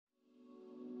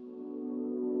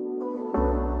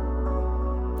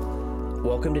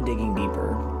Welcome to Digging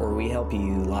Deeper, where we help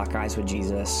you lock eyes with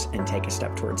Jesus and take a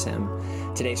step towards Him.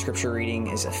 Today's scripture reading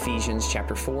is Ephesians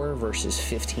chapter 4, verses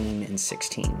 15 and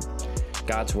 16.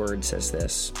 God's word says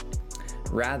this: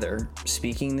 "Rather,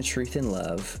 speaking the truth in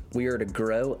love, we are to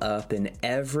grow up in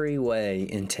every way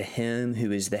into Him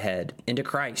who is the head, into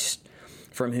Christ,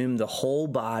 from whom the whole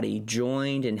body,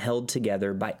 joined and held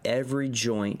together by every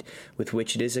joint with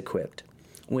which it is equipped,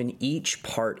 when each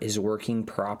part is working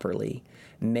properly,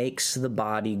 makes the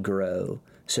body grow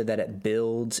so that it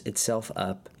builds itself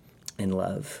up in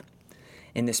love."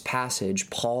 In this passage,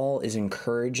 Paul is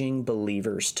encouraging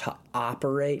believers to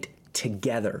operate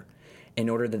together in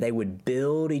order that they would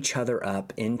build each other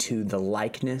up into the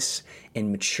likeness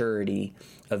and maturity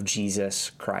of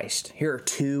Jesus Christ. Here are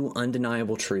two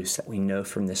undeniable truths that we know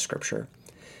from this scripture.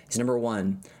 Is number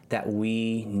one, that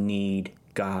we need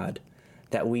God,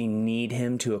 that we need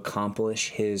Him to accomplish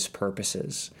His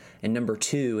purposes. And number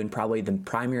two, and probably the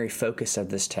primary focus of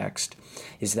this text,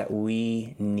 is that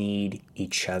we need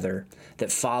each other,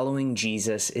 that following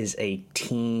Jesus is a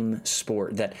team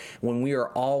sport, that when we are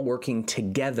all working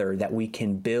together, that we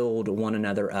can build one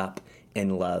another up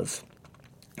in love.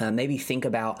 Maybe think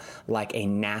about like a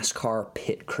NASCAR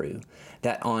pit crew,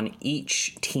 that on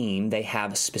each team they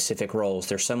have specific roles.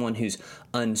 There's someone who's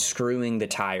unscrewing the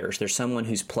tires. There's someone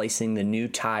who's placing the new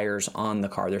tires on the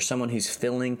car. There's someone who's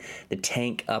filling the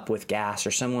tank up with gas,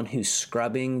 or someone who's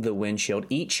scrubbing the windshield,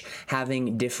 each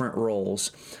having different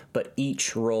roles, but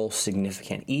each role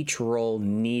significant, each role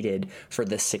needed for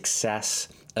the success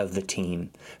of the team.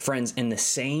 Friends, in the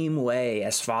same way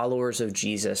as followers of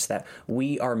Jesus, that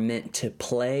we are meant to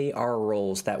play our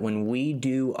roles, that when we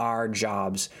do our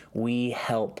jobs, we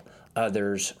help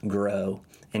others grow,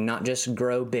 and not just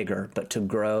grow bigger, but to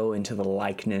grow into the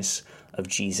likeness of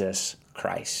Jesus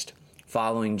Christ.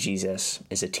 Following Jesus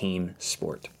is a team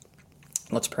sport.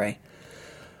 Let's pray.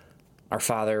 Our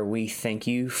Father, we thank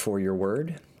you for your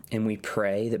word, and we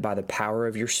pray that by the power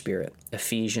of your Spirit,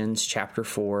 Ephesians chapter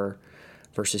 4,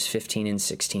 verses 15 and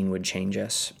 16 would change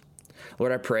us.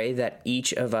 Lord, I pray that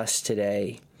each of us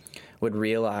today would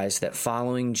realize that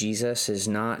following Jesus is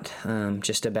not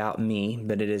just about me,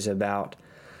 but it is about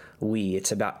we.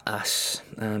 It's about us.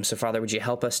 So, Father, would you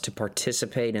help us to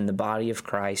participate in the body of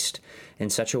Christ in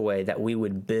such a way that we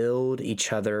would build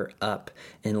each other up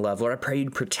in love? Lord, I pray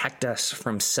you'd protect us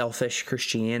from selfish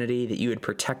Christianity, that you would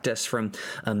protect us from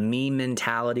a me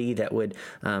mentality that would,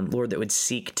 Lord, that would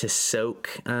seek to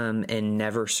soak and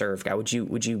never serve. God,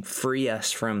 would you free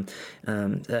us from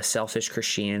a selfish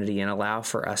Christianity and allow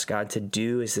for us, God, to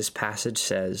do as this passage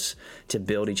says, to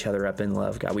build each other up in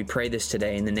love. God, we pray this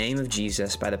today in the name of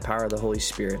Jesus, by the power of the Holy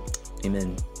Spirit.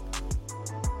 Amen.